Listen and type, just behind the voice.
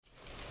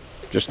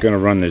Just going to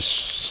run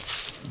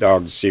this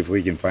dog to see if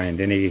we can find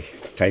any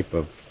type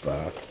of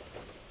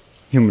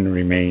human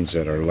remains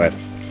that are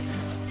left.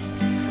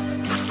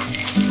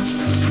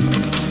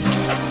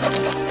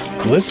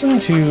 Listen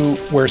to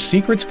Where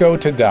Secrets Go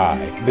to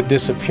Die, The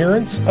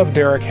Disappearance of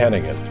Derek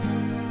Hennigan.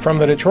 From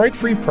the Detroit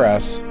Free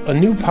Press, a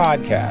new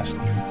podcast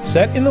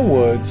set in the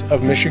woods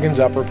of Michigan's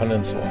Upper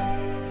Peninsula.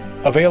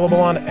 Available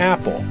on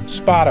Apple,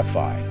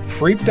 Spotify,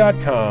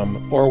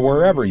 Freep.com, or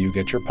wherever you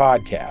get your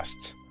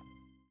podcasts.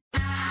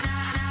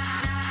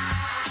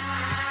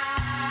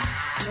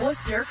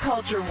 Worcester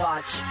Culture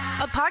Watch,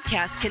 a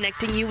podcast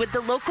connecting you with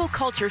the local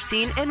culture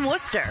scene in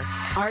Worcester.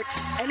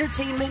 Arts,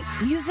 entertainment,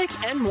 music,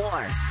 and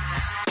more.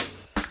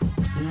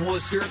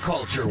 Worcester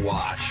Culture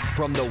Watch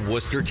from the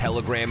Worcester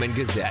Telegram and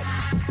Gazette.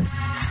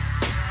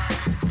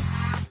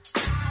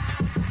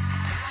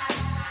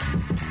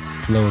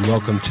 Hello and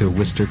welcome to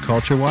Worcester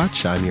Culture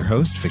Watch. I'm your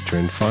host, Victor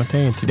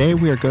Infante, and today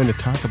we are going to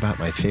talk about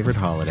my favorite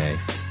holiday,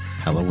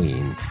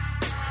 Halloween.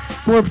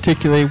 More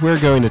particularly, we're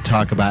going to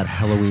talk about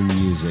Halloween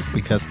music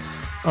because,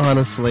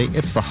 honestly,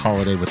 it's the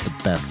holiday with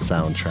the best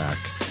soundtrack.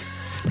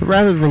 But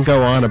rather than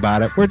go on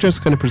about it, we're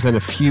just going to present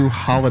a few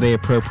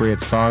holiday-appropriate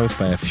songs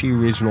by a few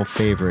regional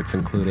favorites,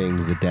 including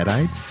The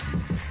Deadites,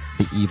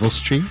 The Evil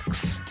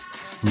Streaks,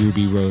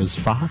 Ruby Rose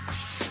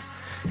Fox,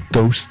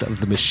 Ghost of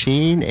the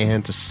Machine,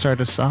 and to start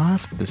us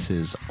off, this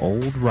is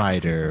Old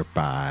Rider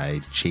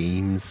by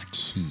James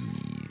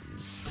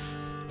Keys.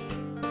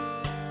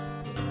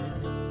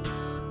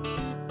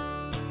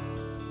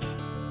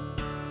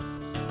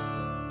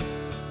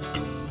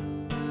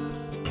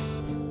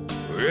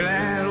 Well,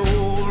 that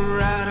old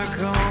rider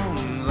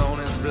comes on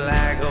his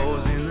black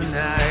horse in the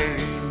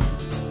night,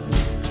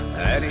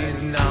 and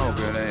he's not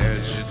gonna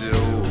hurt your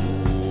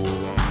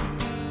door.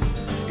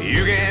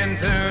 You can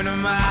turn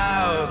him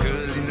out,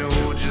 'cause you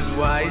know just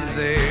why he's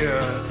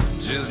there.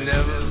 Just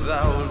never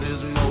thought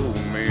this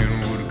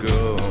moment would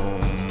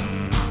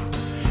come.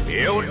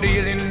 Your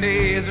dealing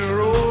days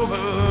are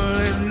over,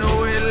 there's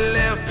nowhere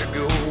left to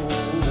go.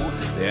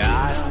 The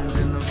irons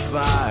in the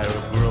fire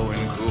are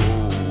growing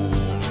cold.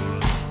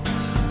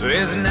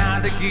 There's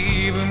not to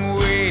keep him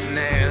waiting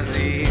as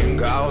he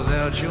calls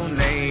out your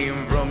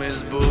name from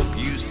his book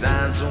you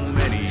signed so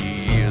many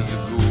years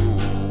ago.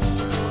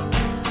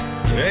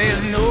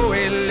 There's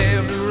nowhere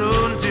left to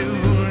run to,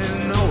 there's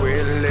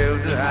nowhere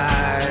left to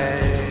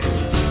hide.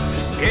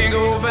 Can't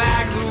go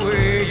back the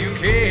way you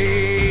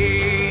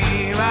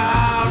came.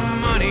 All the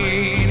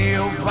money in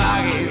your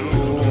pocket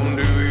won't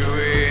do you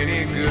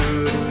any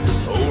good.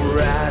 Old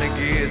rider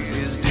gets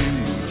his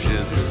due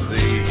just the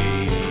same.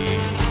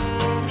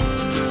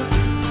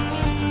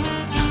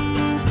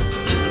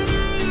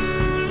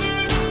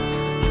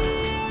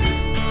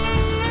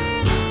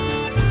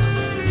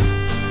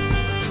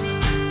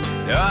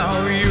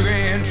 Oh, you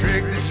can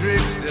trick the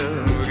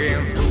trickster, you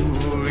can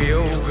fool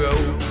your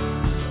goat.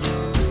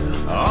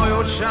 Oh,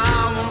 your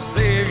charm won't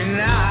save you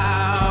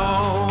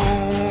now,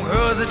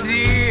 'cause a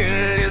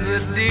deal is a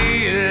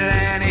deal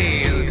and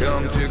he's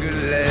come to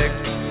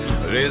collect.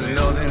 There's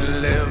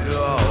nothing left to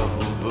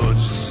offer but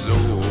your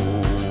soul.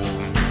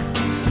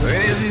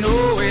 There's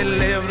nowhere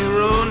left to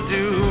run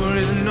to,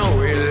 there's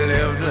nowhere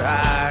left to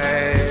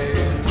hide.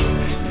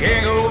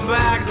 Can't go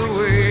back the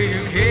way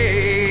you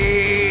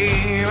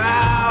came.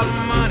 All the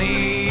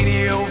money in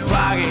your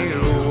pocket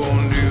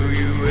won't do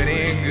you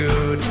any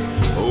good.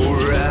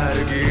 Old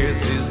rider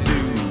gets his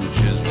due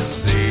just the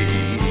same.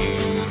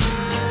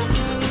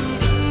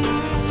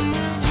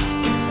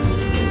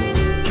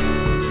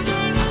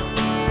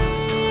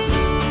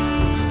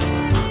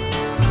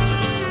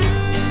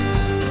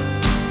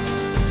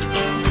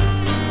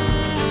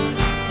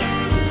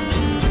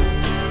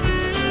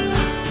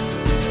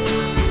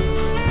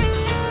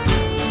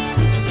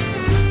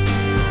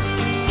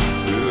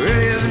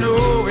 There's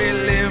nowhere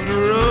left to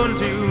run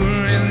to,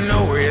 there's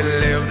nowhere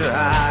left to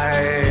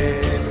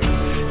hide.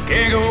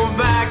 Can't go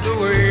back the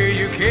way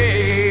you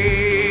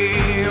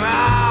came.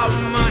 All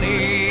the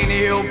money in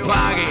your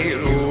pocket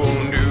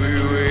won't do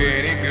you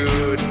any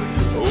good.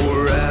 Old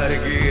rider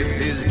gets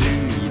his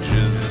due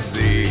just the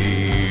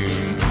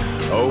same.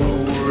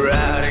 Old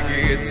rider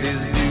gets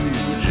his due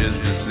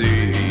just the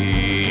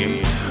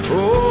same.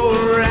 Old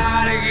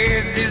rider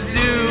gets his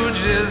due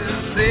just the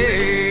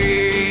same.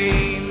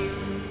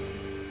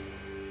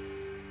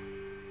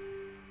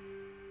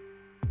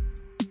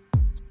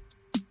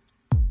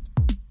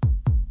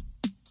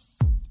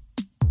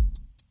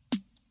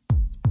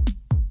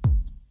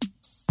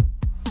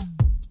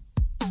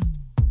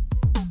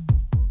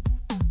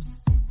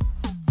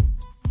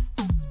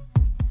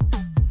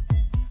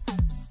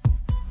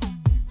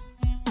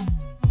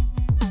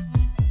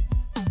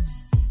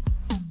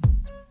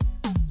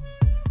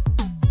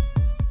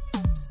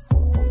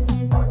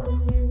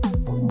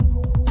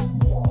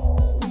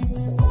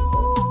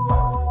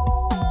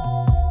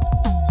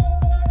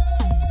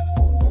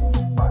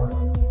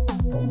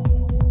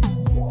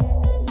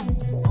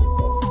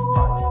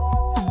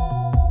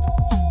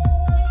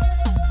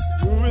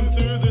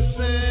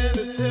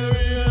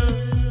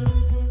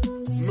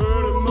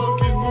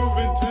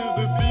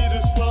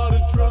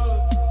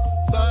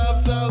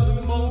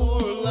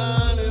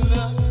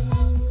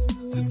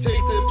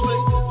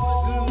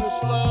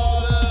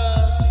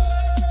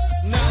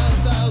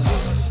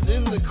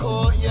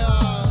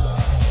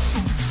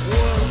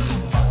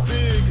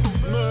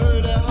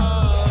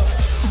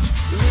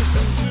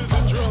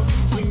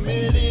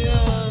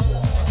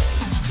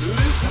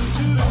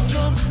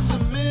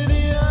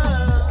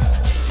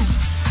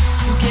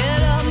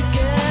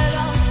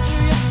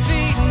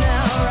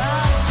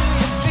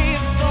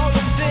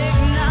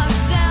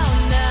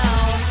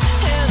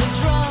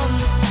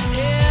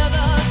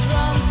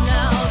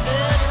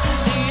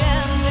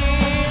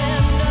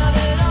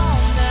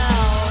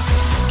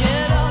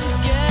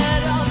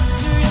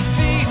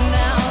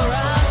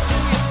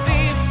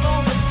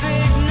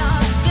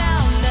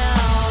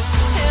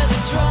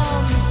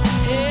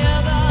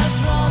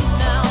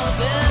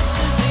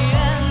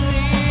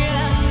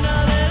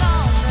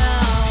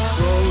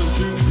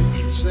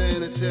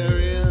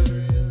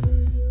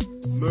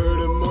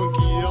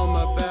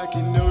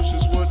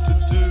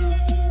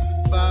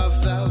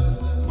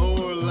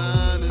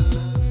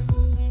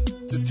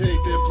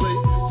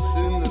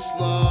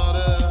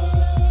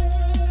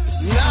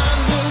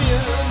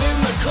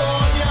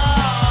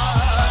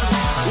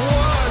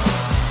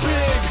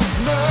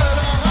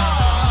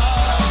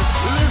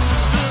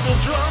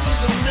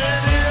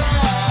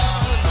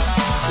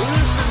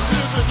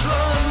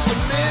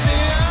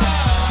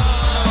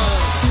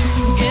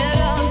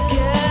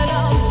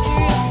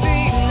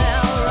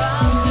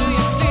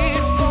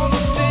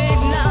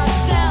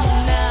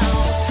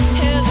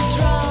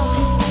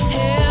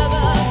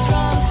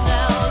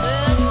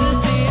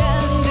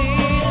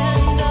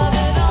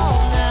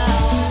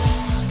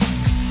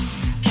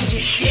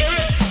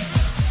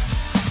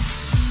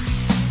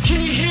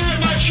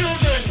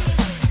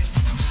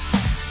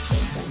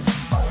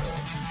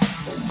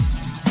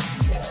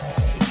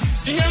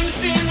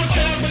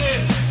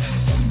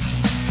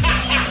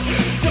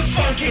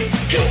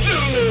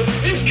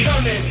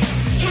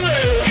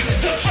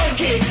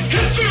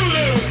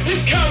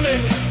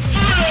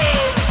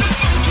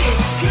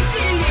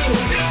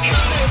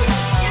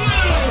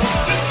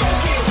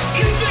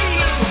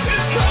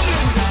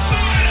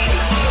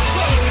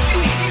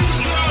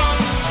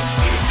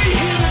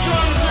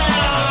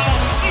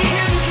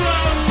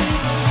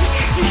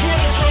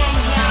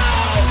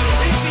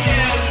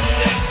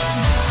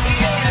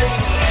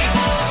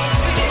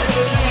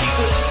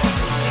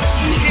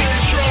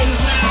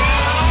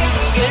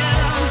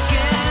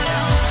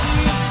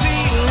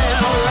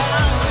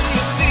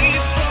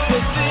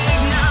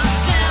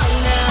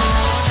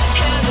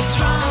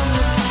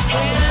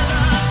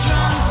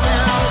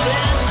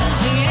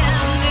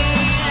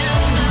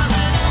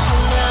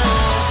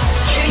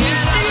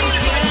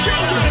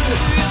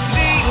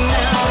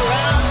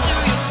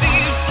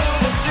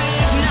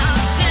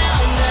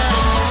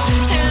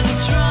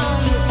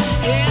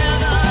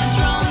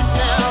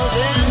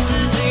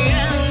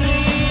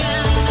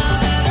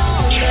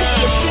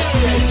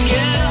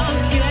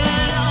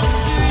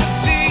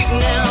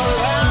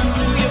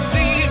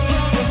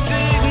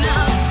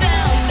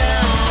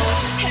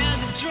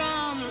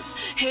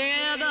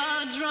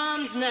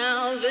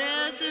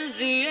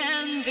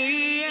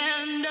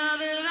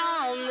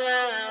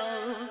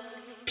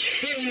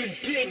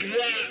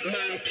 It's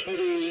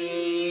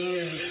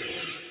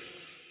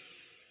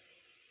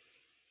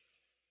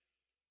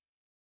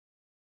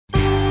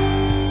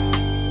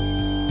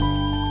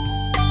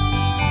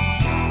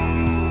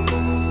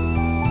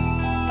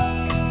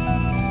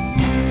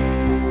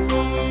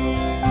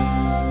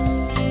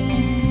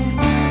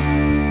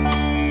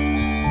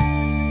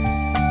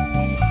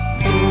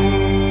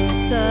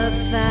a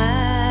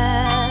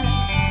fact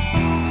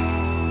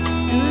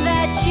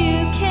that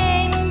you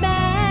came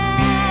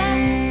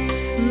back,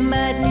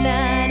 but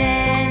not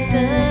as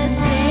the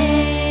same.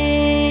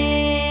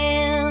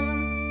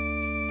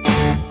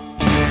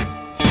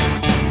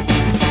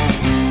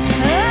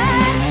 I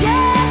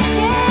just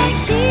can't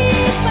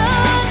keep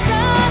on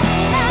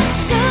running. I'm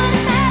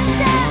gonna have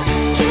to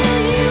kill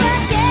you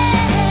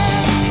again.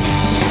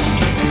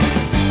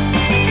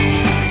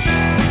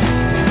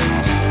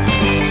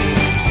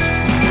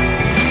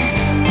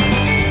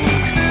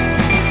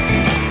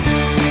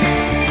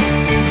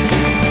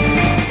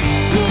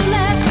 You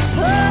left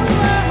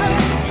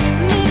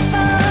me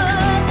for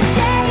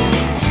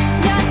change.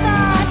 I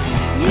thought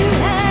you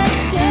had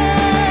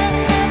turned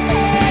the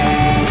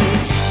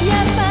page. You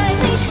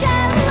finally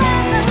showed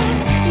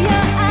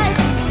your eyes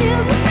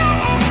filled with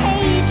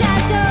rage. I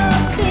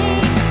don't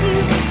think you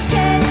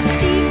can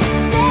be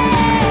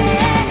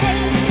saved.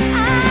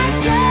 I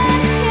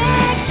just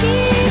can't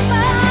keep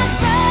on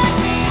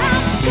running.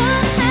 I'm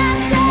gonna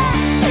have to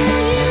kill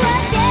you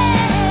again.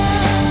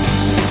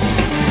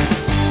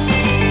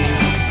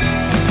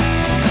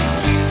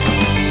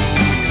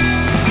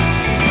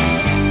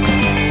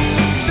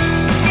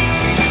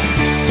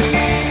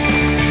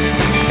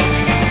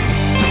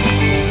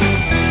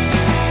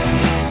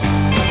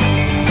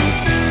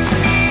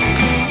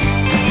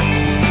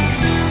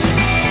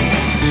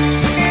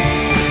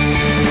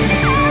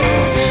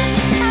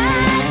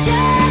 I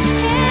just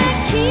can't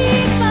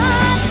keep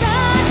on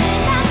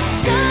running. I'm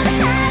gonna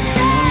have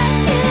to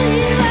kill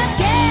you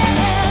again.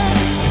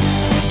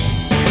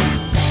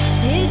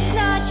 It's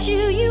not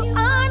you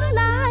aren't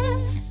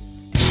alive.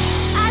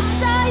 I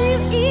saw you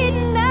eat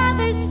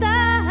another's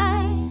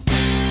thigh.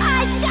 I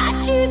shot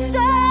you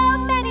so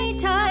many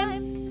times.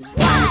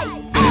 Why?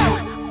 Oh,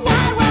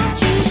 why won't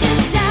you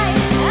just die?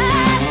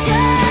 I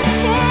just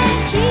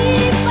can't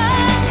keep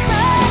on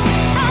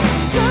running. I'm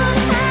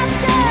gonna have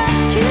to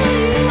kill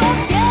you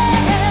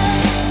again.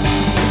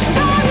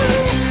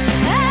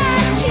 I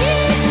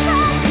keep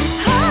on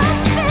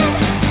hoping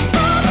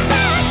for the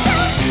best.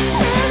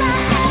 Will I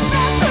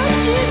ever put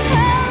you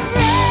to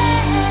rest?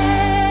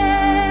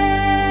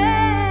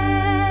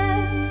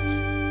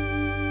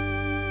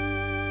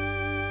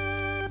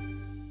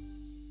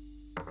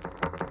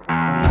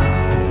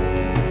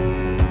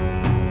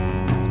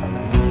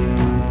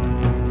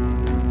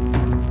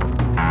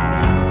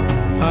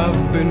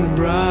 I've been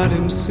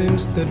riding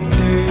since the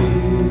day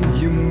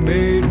you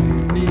made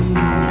me.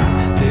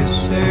 They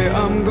say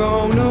I'm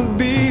gonna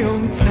be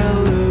on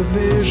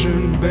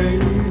television,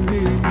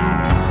 baby.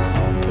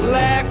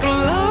 Black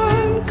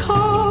line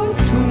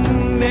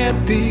cartoon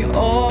at the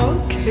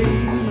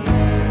arcade.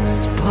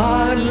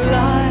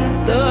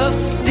 Spotlight the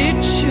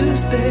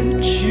stitches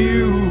that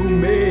you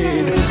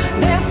made.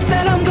 They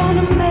said I'm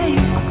gonna make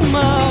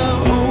my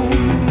own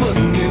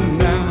money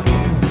now.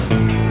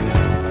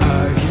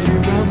 I hear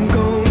I'm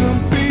gonna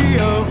be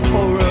a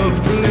horror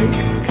flick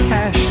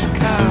cash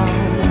cow.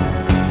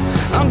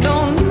 I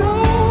don't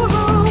know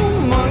how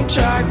much I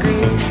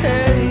can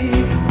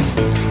take.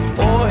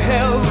 For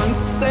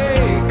heaven's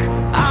sake,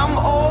 I'm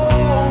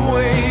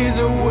always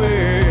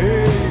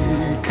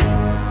awake.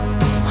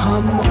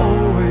 I'm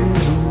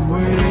always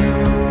awake.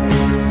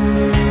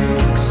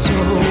 So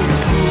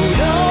put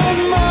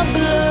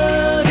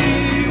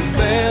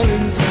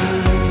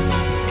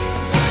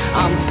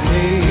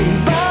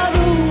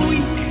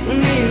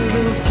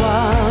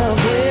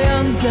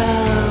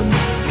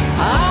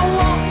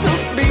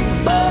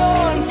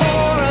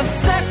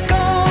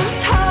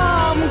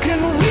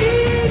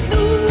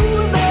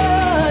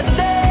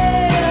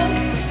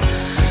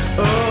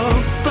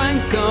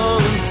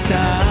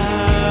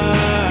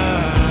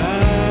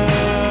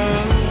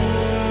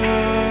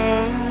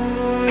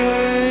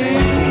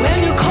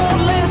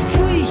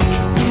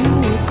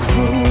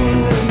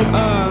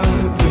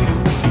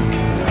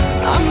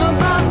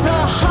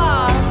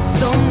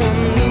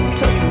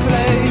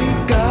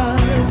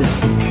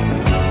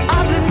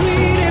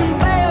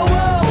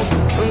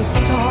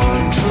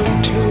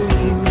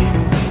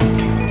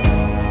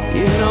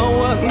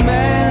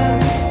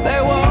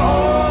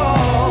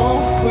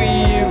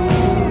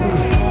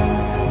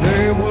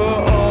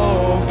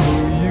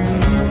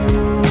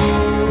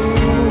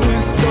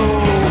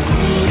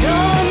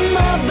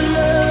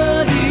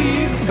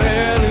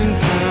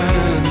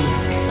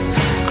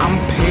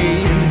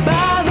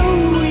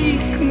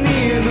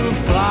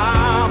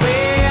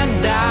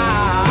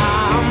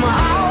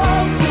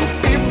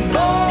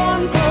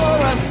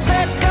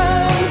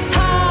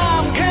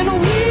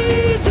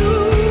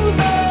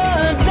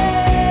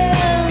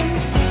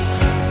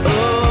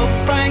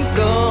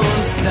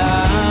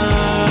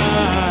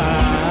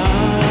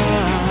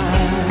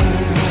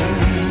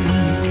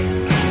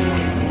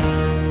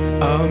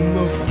I'm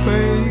a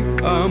fake,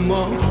 I'm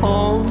a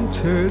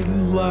haunted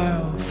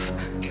laugh.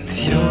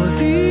 You're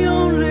the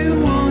only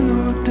one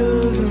who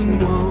doesn't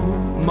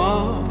want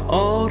my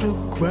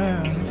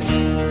autograph.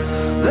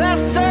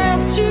 That's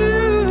not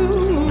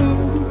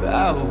you,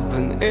 I've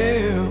been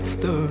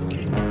after.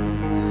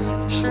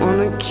 Just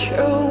wanna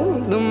kill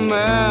the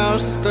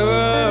master.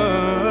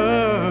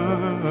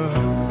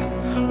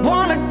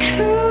 Wanna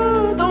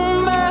kill the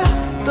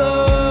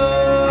master.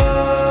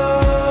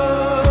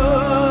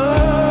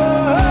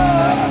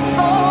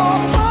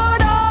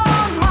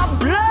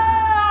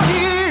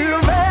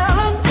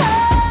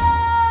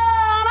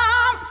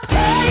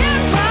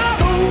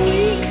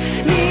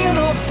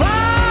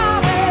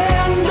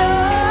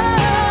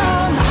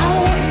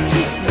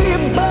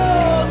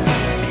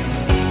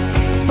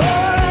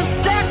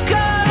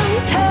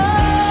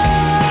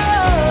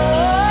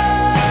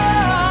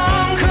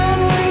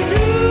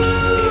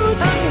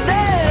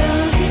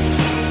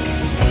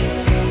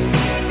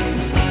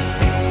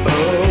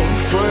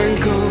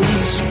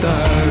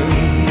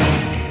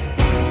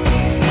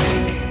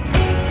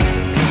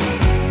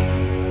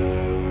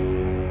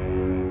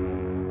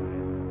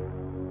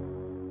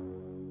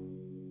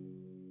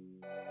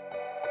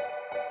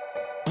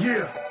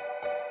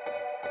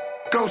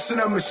 In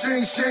a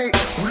machine shake,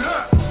 what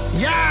up?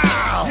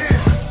 Yeah,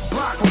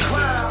 Block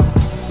McCloud,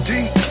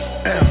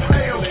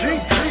 DMLG,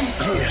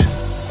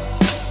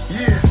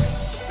 yeah,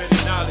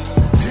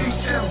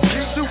 DCMG,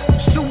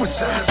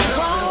 Suicide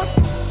Squad.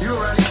 You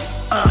ready?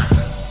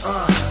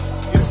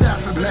 It's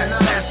Alphabet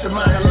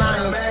Mastermind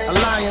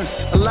Alliance.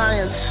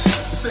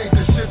 This ain't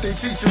the shit they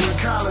teach you in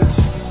college.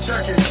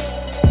 Check it.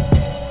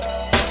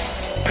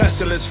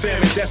 Pestilence,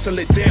 famine,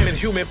 desolate, damning,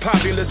 human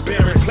populace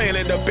barren,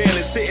 planning the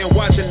banning, sitting,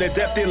 watching the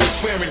death dealers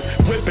swearing,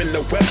 gripping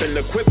the weapon,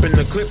 equipping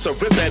the clips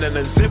of ripping and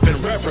unzipping,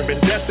 reverend, been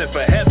destined for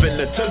heaven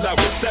until I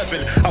was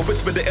 7. I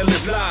whispered the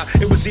illest lie,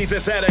 it was either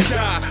that or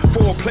die.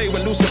 For a play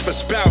with Lucifer's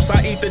spouse,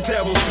 I eat the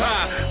devil's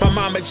pie. My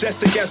mind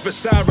majestic as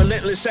Versailles,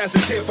 relentless as a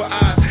tearful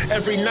eyes.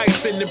 Every night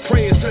sending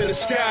prayers to the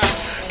sky.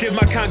 Give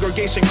my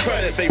congregation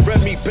credit, they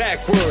read me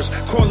backwards,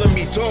 calling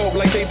me dog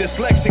like they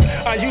dyslexic.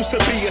 I used to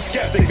be a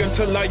skeptic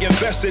until I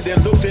invested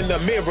and looked in the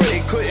mirror.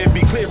 It couldn't be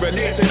clearer,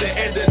 near to the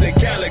end of the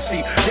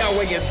galaxy.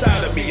 Yahweh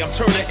inside of me, I'm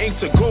turning ink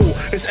to gold.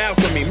 It's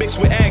alchemy mixed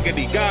with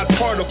agony, God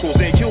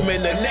particles and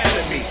human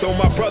anatomy. Throw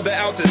my brother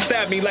out to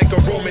stab me like a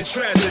Roman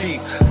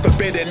tragedy.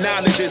 Forbidden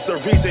knowledge is the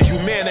reason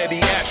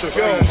humanity atrophies.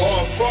 Yo,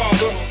 our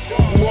Father,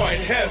 who art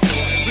in heaven,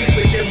 please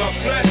forgive my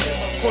flesh,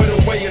 put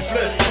away its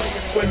lift.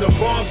 When the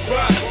bombs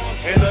drop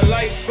and the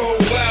lights go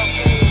out,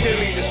 give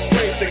me the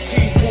strength to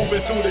keep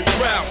moving through the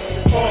drought.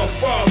 All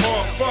far,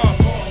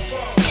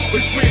 we're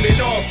screaming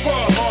all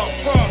far,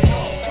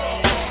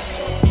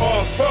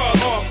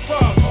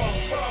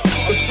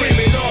 we're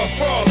screaming all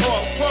far.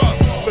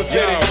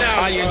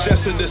 I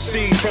ingested the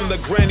seed from the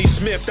Granny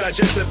Smith,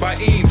 digested by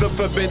Eve. The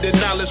forbidden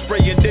knowledge,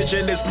 spray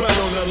indigenous blood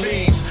on the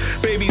leaves.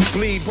 Babies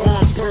bleed,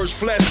 bombs burst,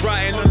 flesh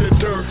rotting under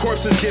dirt.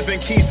 Corpses giving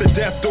keys to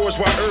death doors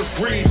while earth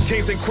grieves.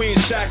 Kings and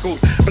queens shackled,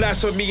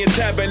 blasphemy in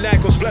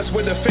tabernacles. Blessed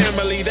with a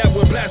family that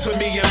will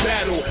blasphemy in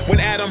battle. When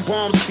atom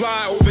bombs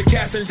fly over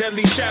casting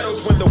deadly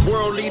shadows. When the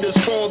world leaders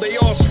fall, they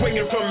all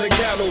swinging from the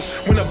gallows.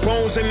 When the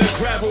bones in the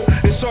gravel,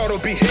 it's all to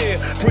be here.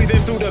 Breathing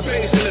through the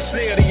bass and the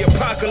snare, the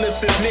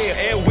apocalypse is near.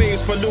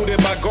 Airways polluted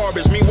by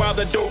garbage. Meanwhile,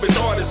 the dopest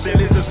artisan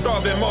is a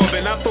starving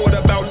Marvin. I thought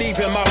about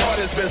leaving, my heart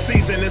has been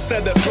seasoned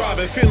instead of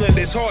throbbing. Feeling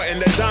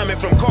disheartened, the diamond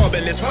from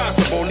carbon is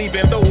possible,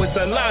 even though it's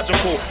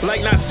illogical.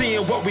 Like not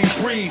seeing what we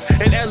breathe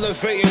and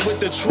elevating with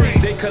the tree.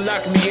 They could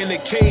lock me in a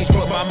cage,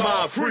 but my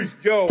mind free.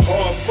 Yo,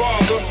 our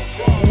Father,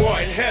 who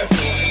art in heaven,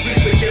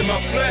 please forgive my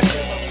flesh,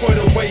 put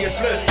away its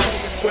lift.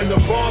 When the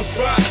bombs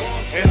drop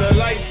and the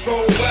lights go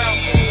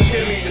out,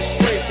 give me the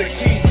strength to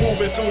keep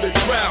moving through the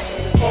drought.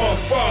 All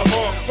far,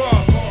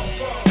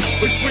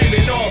 we're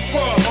screaming all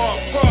far,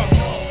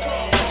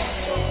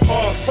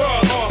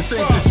 This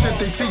ain't the shit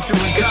they teach you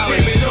in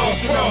college.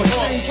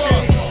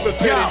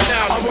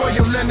 Our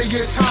royal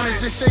lineage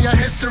harness. They say our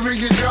history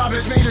is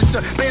garbage. Made us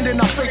abandon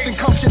our faith and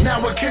culture.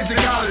 Now we're kids in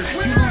college.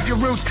 You lose your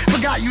roots,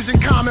 forgot using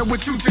common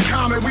with you to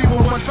common. We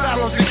were once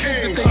pharaohs and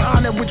kings that they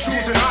honored with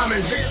choosing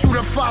homage. They shoot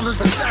our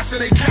fathers,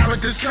 assassinate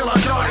characters, kill our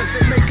daughters.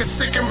 They make us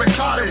sick and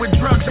retarded with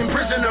drugs in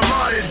prison and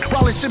martyred.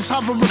 While the ships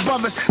hover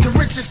above us, the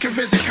richest can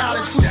visit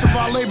college. Fruits of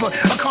our labor,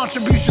 our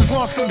contributions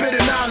lost,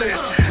 forbidden knowledge.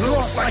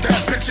 Lost like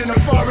that bitch in the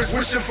forest,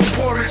 wishing for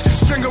porridge.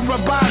 String her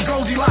up by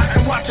Goldilocks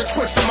and watch her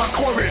twitch to my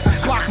chorus.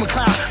 Block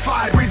McCloud,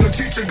 fire breather,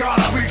 teacher, God,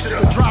 I reach it.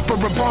 The dropper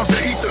of bombs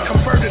of ether,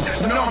 converted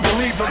the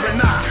non-believer.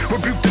 And I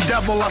rebuke the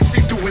devil, I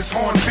see through his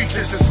horn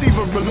features.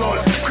 Deceiver of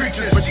lords,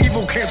 creatures, but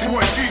evil can't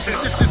thwart Jesus.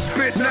 This is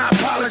spit, not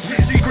apology,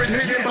 secret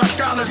hidden by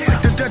scholars.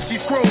 Like the Dead Sea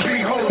Scrolls,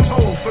 behold,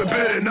 told,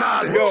 forbidden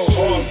knowledge. Yo,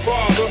 our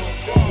Father,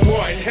 who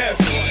art in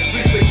heaven,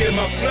 please forgive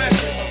my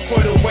flesh,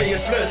 put away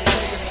its lift.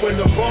 When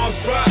the bombs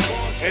drop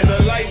and the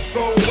lights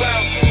go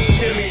out,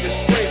 give me the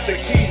strength to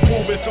keep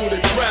moving through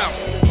the drought.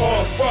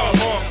 All far,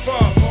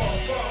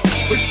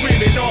 we're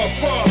screaming all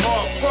far,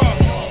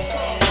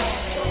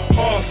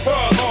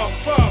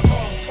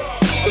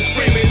 we're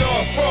screaming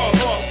all far.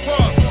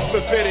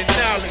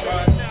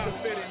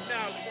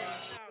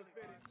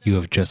 You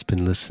have just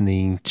been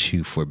listening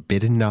to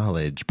Forbidden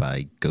Knowledge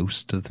by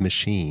Ghost of the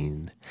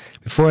Machine.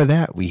 Before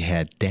that, we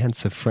had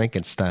Dance of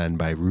Frankenstein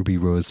by Ruby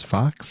Rose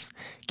Fox,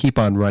 Keep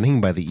on Running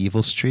by the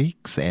Evil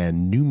Streaks,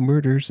 and New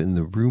Murders in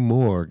the Rue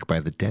Morgue by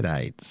the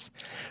Deadites.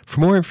 For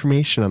more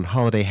information on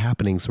holiday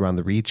happenings around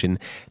the region,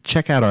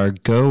 check out our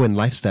Go and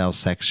Lifestyle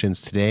sections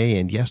today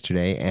and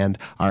yesterday, and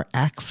our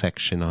Act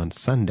section on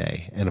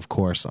Sunday, and of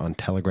course on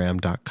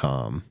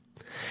telegram.com.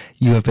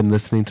 You have been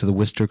listening to the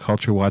Worcester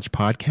Culture Watch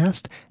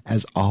podcast.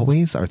 As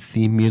always, our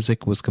theme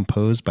music was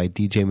composed by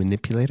DJ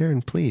Manipulator,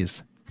 and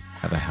please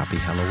have a happy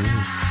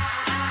Halloween.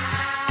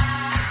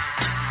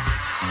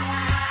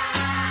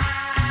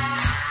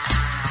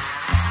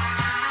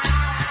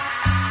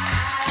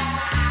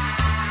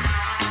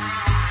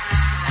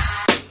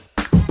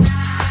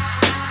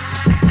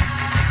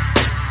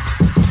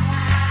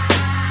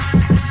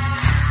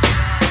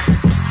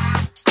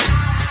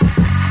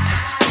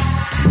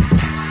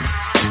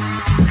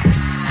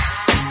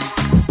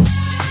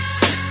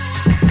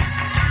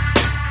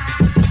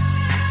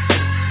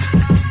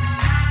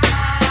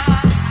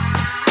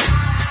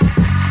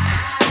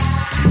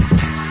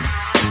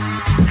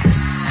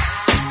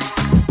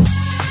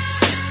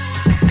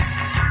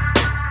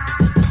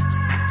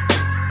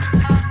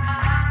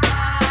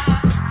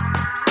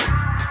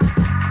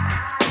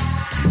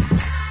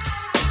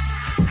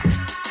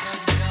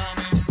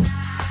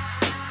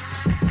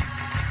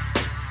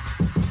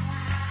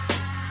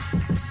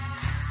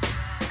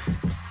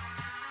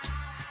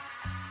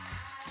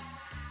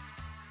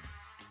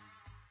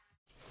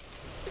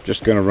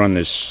 Just going to run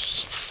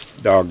this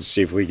dog to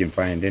see if we can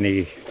find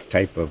any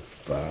type of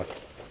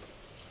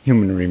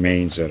human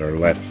remains that are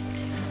left.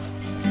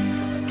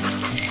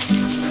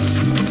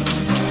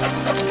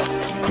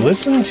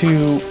 Listen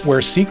to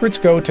Where Secrets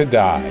Go to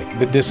Die,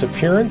 The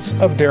Disappearance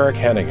of Derek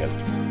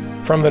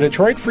Hennigan. From the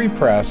Detroit Free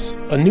Press,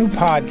 a new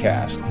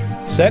podcast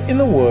set in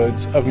the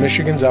woods of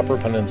Michigan's Upper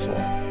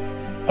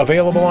Peninsula.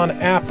 Available on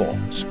Apple,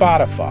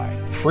 Spotify,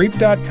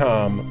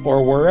 Freep.com,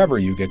 or wherever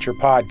you get your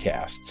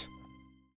podcasts.